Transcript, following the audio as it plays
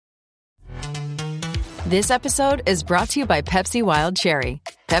This episode is brought to you by Pepsi Wild Cherry.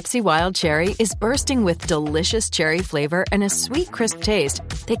 Pepsi Wild Cherry is bursting with delicious cherry flavor and a sweet, crisp taste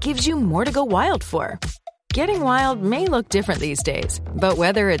that gives you more to go wild for. Getting wild may look different these days, but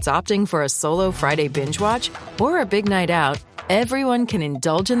whether it's opting for a solo Friday binge watch or a big night out, everyone can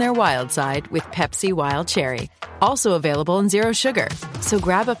indulge in their wild side with Pepsi Wild Cherry. Also available in Zero Sugar. So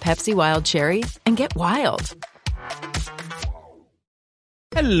grab a Pepsi Wild Cherry and get wild.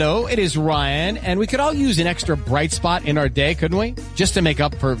 Hello, it is Ryan, and we could all use an extra bright spot in our day, couldn't we? Just to make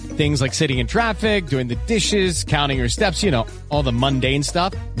up for things like sitting in traffic, doing the dishes, counting your steps, you know, all the mundane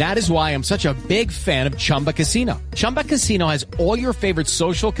stuff. That is why I'm such a big fan of Chumba Casino. Chumba Casino has all your favorite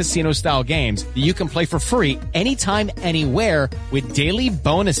social casino-style games that you can play for free anytime, anywhere with daily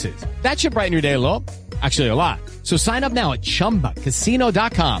bonuses. That should brighten your day a little. Actually, a lot. So sign up now at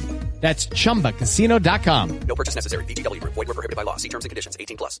ChumbaCasino.com. That's ChumbaCasino.com. No purchase necessary. VGW Group. Void where prohibited by law. See terms and conditions.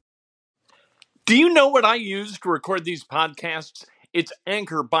 18+. Do you know what I use to record these podcasts? It's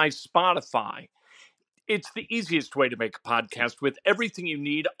Anchor by Spotify. It's the easiest way to make a podcast with everything you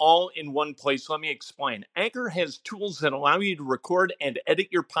need all in one place. Let me explain. Anchor has tools that allow you to record and edit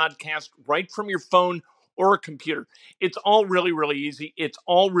your podcast right from your phone or a computer. It's all really, really easy. It's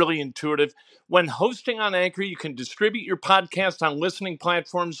all really intuitive. When hosting on Anchor, you can distribute your podcast on listening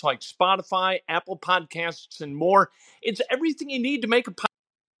platforms like Spotify, Apple Podcasts, and more. It's everything you need to make a podcast.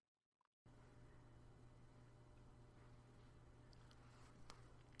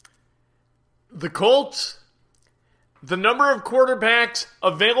 The Colts, the number of quarterbacks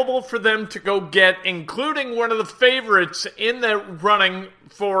available for them to go get, including one of the favorites in the running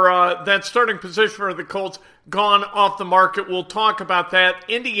for that starting position for the Colts, gone off the market. We'll talk about that.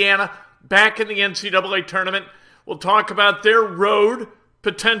 Indiana back in the NCAA tournament. We'll talk about their road,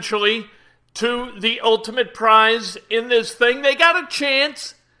 potentially, to the ultimate prize in this thing. They got a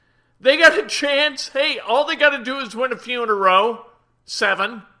chance. They got a chance. Hey, all they got to do is win a few in a row.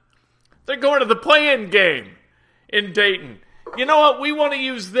 7. They're going to the play-in game in Dayton. You know what? We want to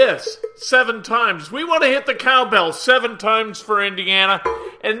use this 7 times. We want to hit the cowbell 7 times for Indiana.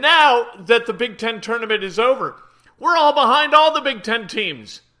 And now that the Big Ten tournament is over, we're all behind all the Big Ten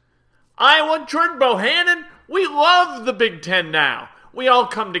teams. Iowa, Jordan Bohannon, we love the Big Ten now. We all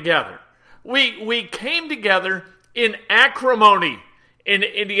come together. We came together in acrimony in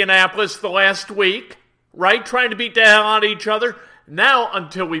Indianapolis the last week, right? Trying to beat the hell out of each other. Now,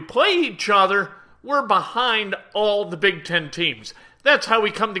 until we play each other, we're behind all the Big Ten teams. That's how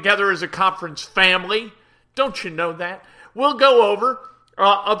we come together as a conference family. Don't you know that? We'll go over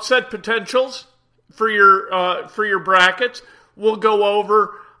upset potentials for your brackets. We'll go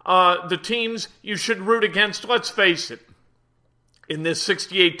over the teams you should root against. Let's face it, in this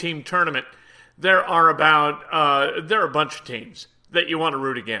 68-team tournament, there are a bunch of teams that you want to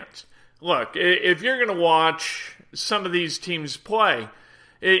root against. Look, if you're going to watch some of these teams play,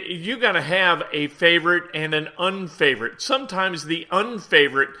 you got to have a favorite and an unfavorite. Sometimes the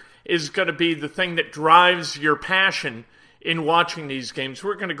unfavorite is going to be the thing that drives your passion in watching these games.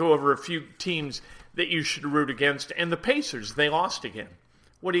 We're going to go over a few teams that you should root against. And the Pacers, they lost again.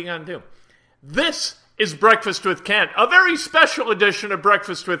 What are you going to do? This is Breakfast with Kent, a very special edition of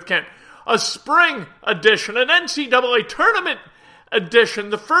Breakfast with Kent, a spring edition, an NCAA tournament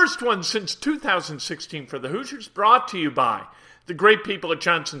edition, the first one since 2016 for the Hoosiers, brought to you by the great people at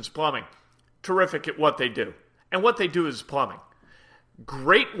Johnson's Plumbing. Terrific at what they do. And what they do is plumbing.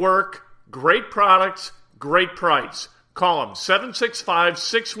 Great work, great products, great price. Call them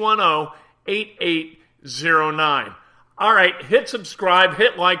 765-610-8809. All right, hit subscribe,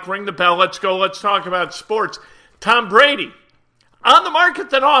 hit like, ring the bell. Let's go. Let's talk about sports. Tom Brady, on the market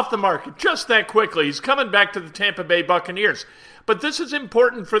then off the market, just that quickly. He's coming back to the Tampa Bay Buccaneers. But this is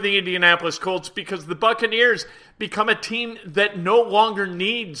important for the Indianapolis Colts because the Buccaneers become a team that no longer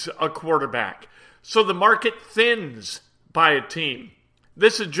needs a quarterback. So the market thins by a team.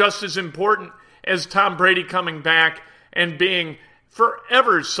 This is just as important as Tom Brady coming back and being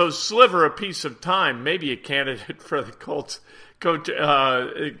forever so sliver a piece of time, maybe a candidate for the Colts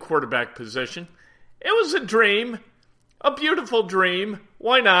quarterback position. It was a dream, a beautiful dream.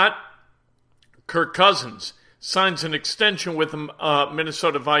 Why not? Kirk Cousins signs an extension with the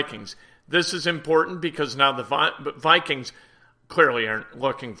Minnesota Vikings. This is important because now the Vikings clearly aren't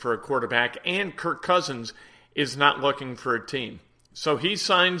looking for a quarterback, and Kirk Cousins is not looking for a team. So he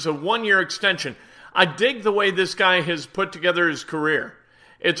signs a 1-year extension. I dig the way this guy has put together his career.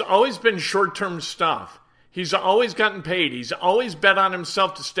 It's always been short-term stuff. He's always gotten paid. He's always bet on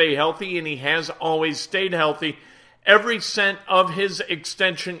himself to stay healthy, and he has always stayed healthy. Every cent of his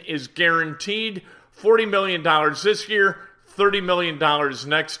extension is guaranteed. $40 million this year, $30 million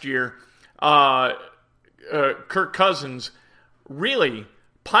next year. Kirk Cousins really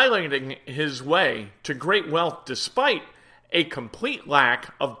piloting his way to great wealth despite a complete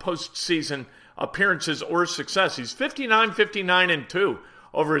lack of postseason appearances or success. He's 59-2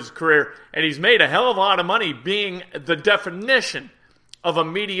 over his career, and he's made a hell of a lot of money being the definition of a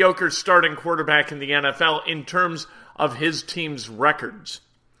mediocre starting quarterback in the NFL in terms of his team's records.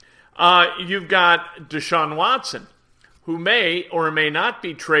 You've got Deshaun Watson, who may or may not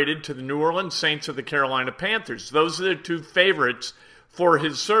be traded to the New Orleans Saints or the Carolina Panthers. Those are the two favorites for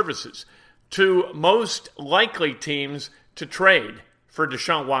his services. Two most likely teams to trade for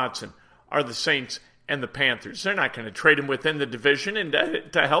Deshaun Watson are the Saints and the Panthers. They're not going to trade him within the division, and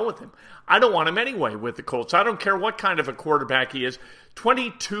to hell with him. I don't want him anyway with the Colts. I don't care what kind of a quarterback he is.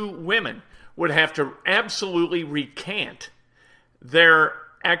 22 women would have to absolutely recant their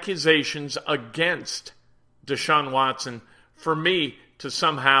accusations against Deshaun Watson for me to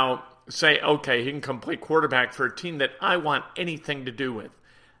somehow say, okay, he can complete quarterback for a team that I want anything to do with.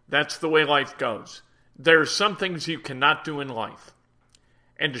 That's the way life goes. There are some things you cannot do in life.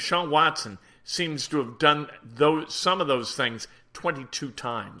 And Deshaun Watson seems to have done some of those things 22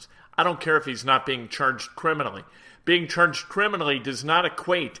 times. I don't care if he's not being charged criminally. Being charged criminally does not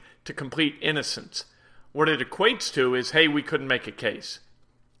equate to complete innocence. What it equates to is, hey, we couldn't make a case.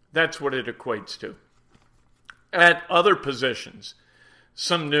 That's what it equates to. At other positions,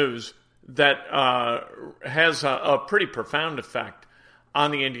 some news that has a pretty profound effect on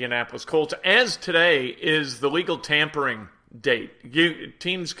the Indianapolis Colts, as today is the legal tampering date.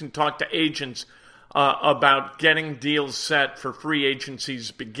 Teams can talk to agents about getting deals set for free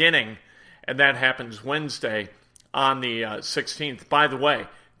agencies beginning, and that happens Wednesday on the 16th. By the way,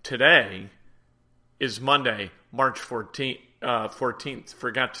 today is Monday, March 14th.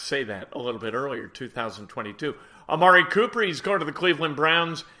 Forgot to say that a little bit earlier, 2022. Amari Cooper, he's going to the Cleveland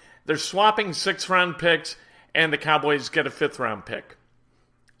Browns. They're swapping 6th-round picks, and the Cowboys get a 5th-round pick.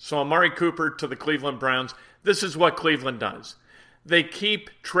 So Amari Cooper to the Cleveland Browns. This is what Cleveland does. They keep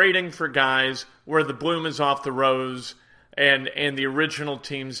trading for guys where the bloom is off the rose, and the original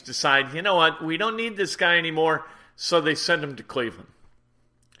teams decide, you know what, we don't need this guy anymore, so they send him to Cleveland.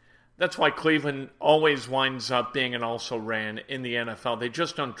 That's why Cleveland always winds up being an also-ran in the NFL. They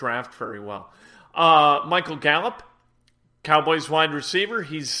just don't draft very well. Michael Gallup, Cowboys wide receiver,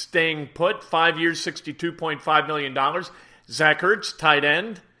 he's staying put, 5 years, $62.5 million. Zach Ertz, tight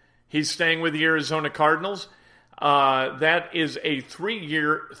end, he's staying with the Arizona Cardinals. That is a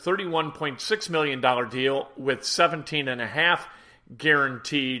 3-year, $31.6 million deal with $17.5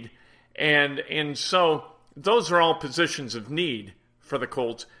 guaranteed. And so those are all positions of need for the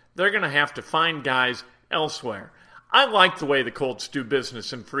Colts. They're going to have to find guys elsewhere. I like the way the Colts do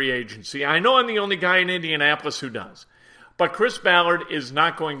business in free agency. I know I'm the only guy in Indianapolis who does. But Chris Ballard is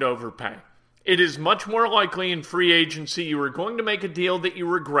not going to overpay. It is much more likely in free agency you are going to make a deal that you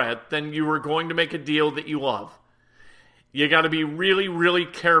regret than you are going to make a deal that you love. You got to be really, really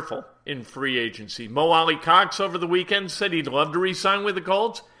careful in free agency. Mo Ali Cox over the weekend said he'd love to re-sign with the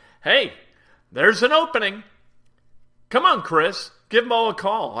Colts. Hey, there's an opening. Come on, Chris. Give Mo a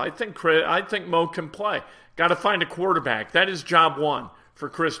call. I think Mo can play. Got to find a quarterback. That is job one for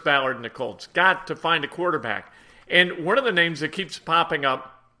Chris Ballard and the Colts. Got to find a quarterback. And one of the names that keeps popping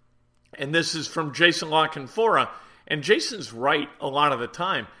up, and this is from Jason La Canfora, and Jason's right a lot of the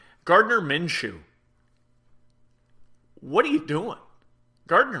time, Gardner Minshew. What are you doing?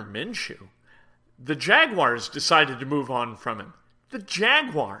 Gardner Minshew? The Jaguars decided to move on from him. The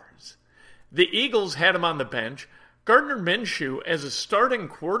Jaguars. The Eagles had him on the bench. Gardner Minshew as a starting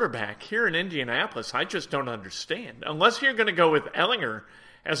quarterback here in Indianapolis, I just don't understand. Unless you're going to go with Ellinger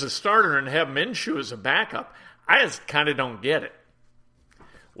as a starter and have Minshew as a backup, I just kind of don't get it.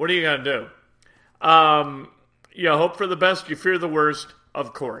 What are you going to do? You hope for the best, you fear the worst,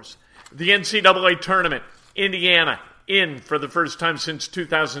 of course. The NCAA tournament, Indiana in for the first time since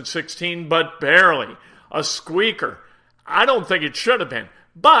 2016, but barely. A squeaker. I don't think it should have been.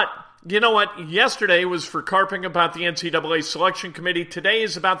 But you know what? Yesterday was for carping about the NCAA selection committee. Today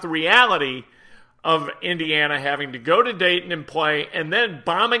is about the reality of Indiana having to go to Dayton and play, and then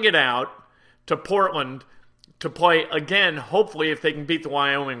bombing it out to Portland to play again, hopefully, if they can beat the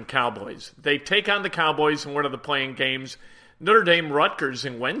Wyoming Cowboys. They take on the Cowboys in one of the playing games. Notre Dame-Rutgers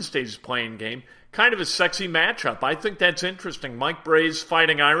in Wednesday's playing game. Kind of a sexy matchup. I think that's interesting. Mike Bray's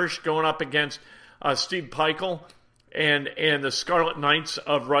Fighting Irish going up against Steve Peichel and the Scarlet Knights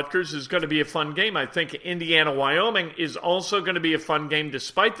of Rutgers is going to be a fun game. I think Indiana-Wyoming is also going to be a fun game,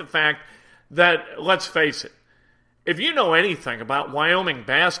 despite the fact that, let's face it, if you know anything about Wyoming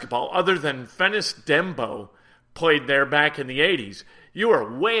basketball other than Fennis Dembo played there back in the 80s, you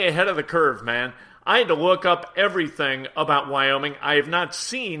are way ahead of the curve, man. I had to look up everything about Wyoming. I have not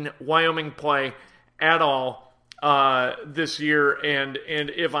seen Wyoming play at all this year, and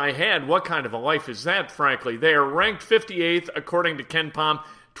if I had, what kind of a life is that, frankly? They are ranked 58th according to KenPom,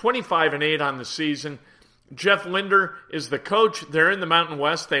 25-8 on the season. Jeff Linder is the coach. They're in the Mountain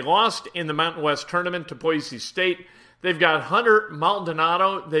West. They lost in the Mountain West tournament to Boise State. They've got Hunter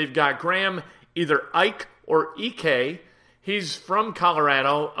Maldonado. They've got Graham, either Ike or Ike. He's from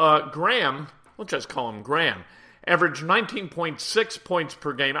Colorado. Graham, we'll just call him Graham, averaged 19.6 points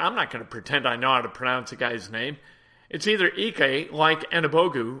per game. I'm not going to pretend I know how to pronounce a guy's name. It's either Ike, like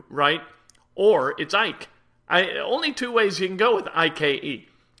Anabogu, right? Or it's Ike. Only two ways you can go with Ike.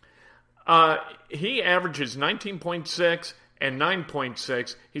 He averages 19.6 and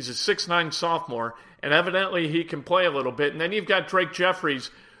 9.6. He's a 6'9 sophomore, and evidently he can play a little bit. And then you've got Drake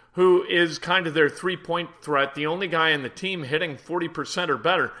Jeffries, who is kind of their three-point threat, the only guy in the team hitting 40% or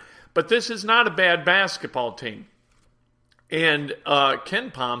better. But this is not a bad basketball team. And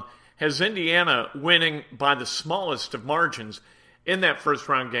KenPom has Indiana winning by the smallest of margins in that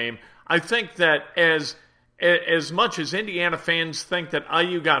first-round game. I think that as much as Indiana fans think that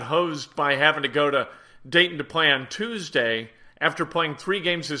IU got hosed by having to go to Dayton to play on Tuesday after playing 3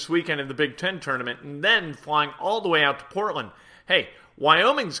 games this weekend in the Big Ten tournament and then flying all the way out to Portland, hey,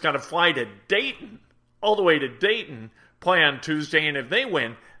 Wyoming's got to fly to Dayton, all the way to Dayton, play on Tuesday, and if they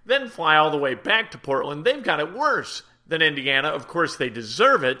win, then fly all the way back to Portland. They've got it worse than Indiana. Of course, they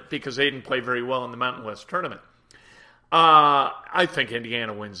deserve it because they didn't play very well in the Mountain West tournament. I think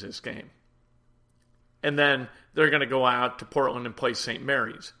Indiana wins this game. And then they're going to go out to Portland and play St.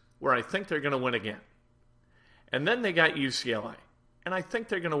 Mary's, where I think they're going to win again. And then they got UCLA, and I think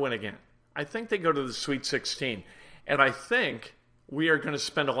they're going to win again. I think they go to the Sweet 16. And I think we are going to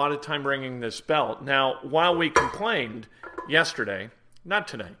spend a lot of time ringing this bell. Now, while we complained yesterday, not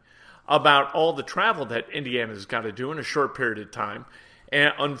today, about all the travel that Indiana's got to do in a short period of time,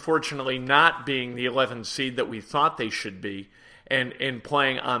 and unfortunately not being the 11th seed that we thought they should be, and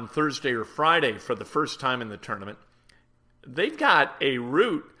playing on Thursday or Friday for the first time in the tournament, they've got a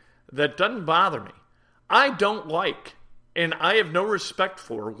route that doesn't bother me. I don't like, and I have no respect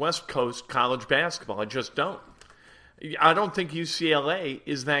for, West Coast college basketball. I just don't. I don't think UCLA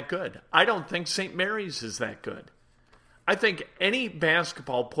is that good. I don't think St. Mary's is that good. I think any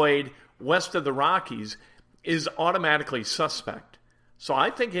basketball played west of the Rockies is automatically suspect. So I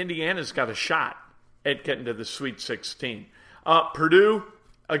think Indiana's got a shot at getting to the Sweet 16. Purdue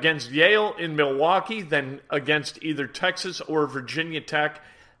against Yale in Milwaukee, then against either Texas or Virginia Tech.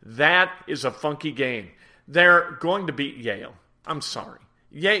 That is a funky game. They're going to beat Yale. I'm sorry.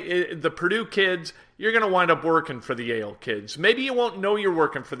 The Purdue kids, you're going to wind up working for the Yale kids. Maybe you won't know you're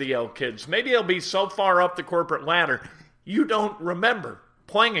working for the Yale kids. Maybe they'll be so far up the corporate ladder you don't remember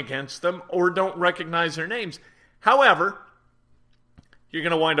playing against them or don't recognize their names. However, you're going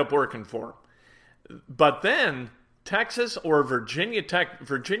to wind up working for them. But then Texas or Virginia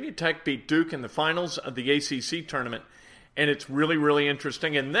Tech beat Duke in the finals of the ACC tournament, and it's really, really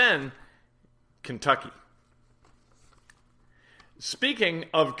interesting. And then Kentucky. Speaking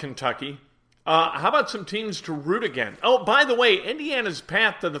of Kentucky, how about some teams to root again? Oh, by the way, Indiana's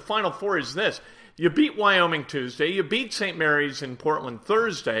path to the Final Four is this. You beat Wyoming Tuesday. You beat St. Mary's in Portland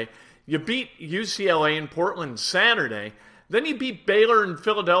Thursday. You beat UCLA in Portland Saturday. Then you beat Baylor in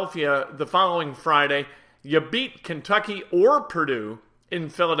Philadelphia the following Friday. You beat Kentucky or Purdue in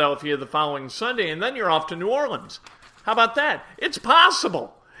Philadelphia the following Sunday. And then you're off to New Orleans. How about that? It's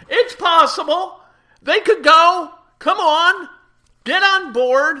possible. It's possible. They could go. Come on. Get on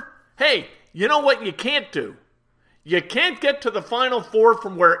board. Hey, you know what you can't do? You can't get to the Final Four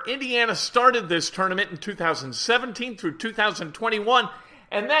from where Indiana started this tournament in 2017 through 2021,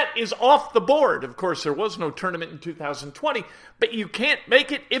 and that is off the board. Of course, there was no tournament in 2020, but you can't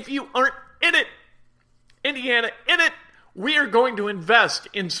make it if you aren't in it. Indiana in it. We are going to invest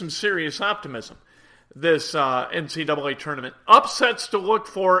in some serious optimism this NCAA tournament. Upsets to look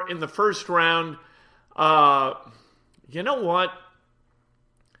for in the first round. You know what?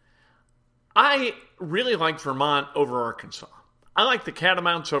 I really like Vermont over Arkansas. I like the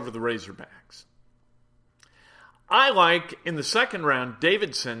Catamounts over the Razorbacks. I like, in the second round,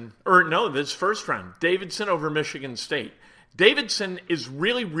 this first round, Davidson over Michigan State. Davidson is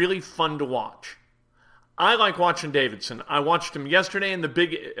really, really fun to watch. I like watching Davidson. I watched him yesterday in the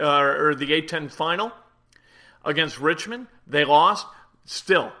the A-10 final against Richmond. They lost.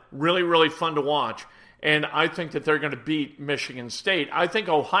 Still, really, really fun to watch. And I think that they're going to beat Michigan State. I think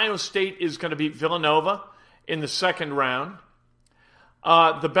Ohio State is going to beat Villanova in the second round.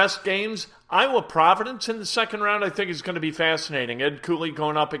 The best games, Iowa Providence in the second round, I think is going to be fascinating. Ed Cooley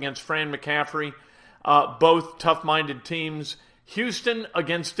going up against Fran McCaffrey. both tough-minded teams. Houston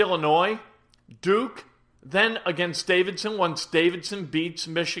against Illinois, Duke, then against Davidson. Once Davidson beats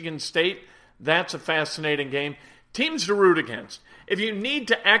Michigan State, that's a fascinating game. Teams to root against. If you need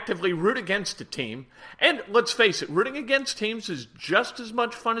to actively root against a team, and let's face it, rooting against teams is just as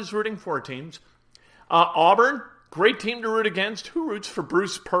much fun as rooting for teams. Auburn, great team to root against. Who roots for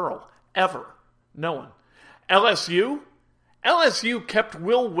Bruce Pearl? Ever? No one. LSU kept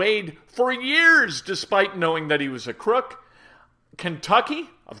Will Wade for years despite knowing that he was a crook. Kentucky,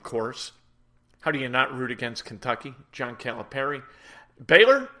 of course. How do you not root against Kentucky? John Calipari.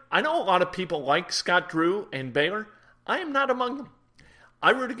 Baylor, I know a lot of people like Scott Drew and Baylor. I am not among them.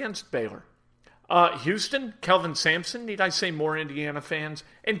 I root against Baylor. Houston, Kelvin Sampson, need I say more, Indiana fans?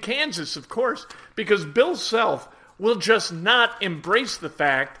 And Kansas, of course, because Bill Self will just not embrace the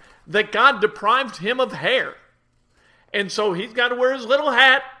fact that God deprived him of hair. And so he's got to wear his little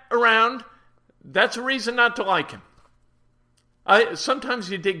hat around. That's a reason not to like him. Sometimes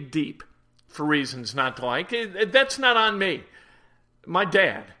you dig deep for reasons not to like. That's not on me. My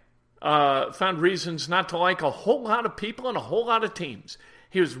dad found reasons not to like a whole lot of people and a whole lot of teams.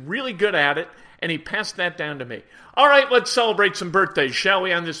 He was really good at it, and he passed that down to me. All right, let's celebrate some birthdays, shall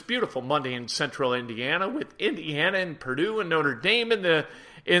we, on this beautiful Monday in Central Indiana with Indiana and Purdue and Notre Dame in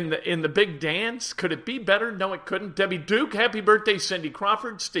the big dance. Could it be better? No, it couldn't. Debbie Duke, happy birthday. Cindy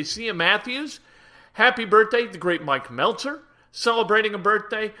Crawford, Stacia Matthews, happy birthday. The great Mike Meltzer, celebrating a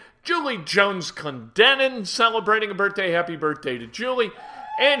birthday. Julie Jones-Clendenin, celebrating a birthday. Happy birthday to Julie.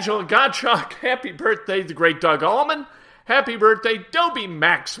 Angela Gottschalk, happy birthday. The great Doug Allman, happy birthday. Dobie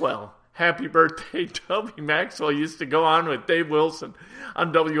Maxwell, happy birthday. Dobie Maxwell used to go on with Dave Wilson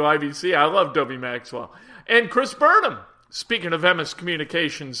on WIBC. I love Dobie Maxwell. And Chris Burnham, speaking of MS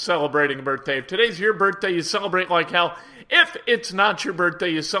Communications, celebrating a birthday. If today's your birthday, you celebrate like hell. If it's not your birthday,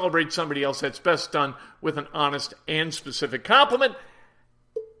 you celebrate somebody else. That's best done with an honest and specific compliment.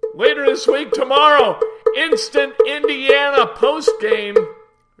 Later this week, tomorrow, Instant Indiana post-game.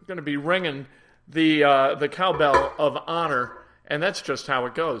 We're going to be ringing the cowbell of honor, and that's just how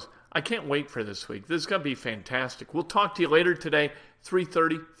it goes. I can't wait for this week. This is going to be fantastic. We'll talk to you later today,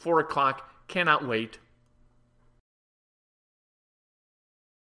 3:30, 4 o'clock. Cannot wait.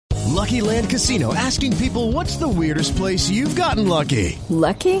 Lucky Land Casino, asking people, what's the weirdest place you've gotten lucky?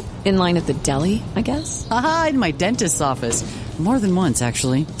 Lucky? In line at the deli, I guess? Aha, in my dentist's office. More than once,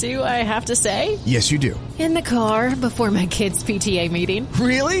 actually. Do I have to say? Yes, you do. In the car before my kids' PTA meeting.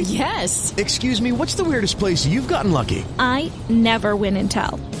 Really? Yes. Excuse me, what's the weirdest place you've gotten lucky? I never win and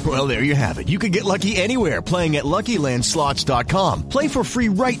tell. Well, there you have it. You can get lucky anywhere, playing at LuckyLandSlots.com. Play for free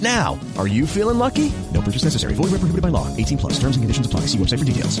right now. Are you feeling lucky? No purchase necessary. Void where prohibited by law. 18+. Terms and conditions apply. See website for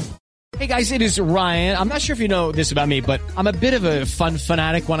details. Hey guys, it is Ryan. I'm not sure if you know this about me, but I'm a bit of a fun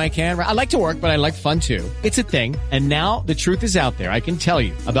fanatic when I can. I like to work, but I like fun too. It's a thing. And now the truth is out there. I can tell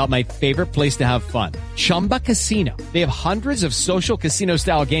you about my favorite place to have fun. Chumba Casino. They have hundreds of social casino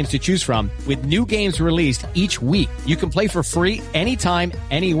style games to choose from with new games released each week. You can play for free anytime,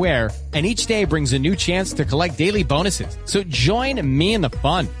 anywhere. And each day brings a new chance to collect daily bonuses. So join me in the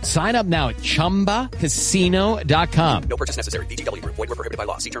fun. Sign up now at ChumbaCasino.com. No purchase necessary. VGW Group. Void where prohibited by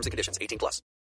law. See terms and conditions. 18+.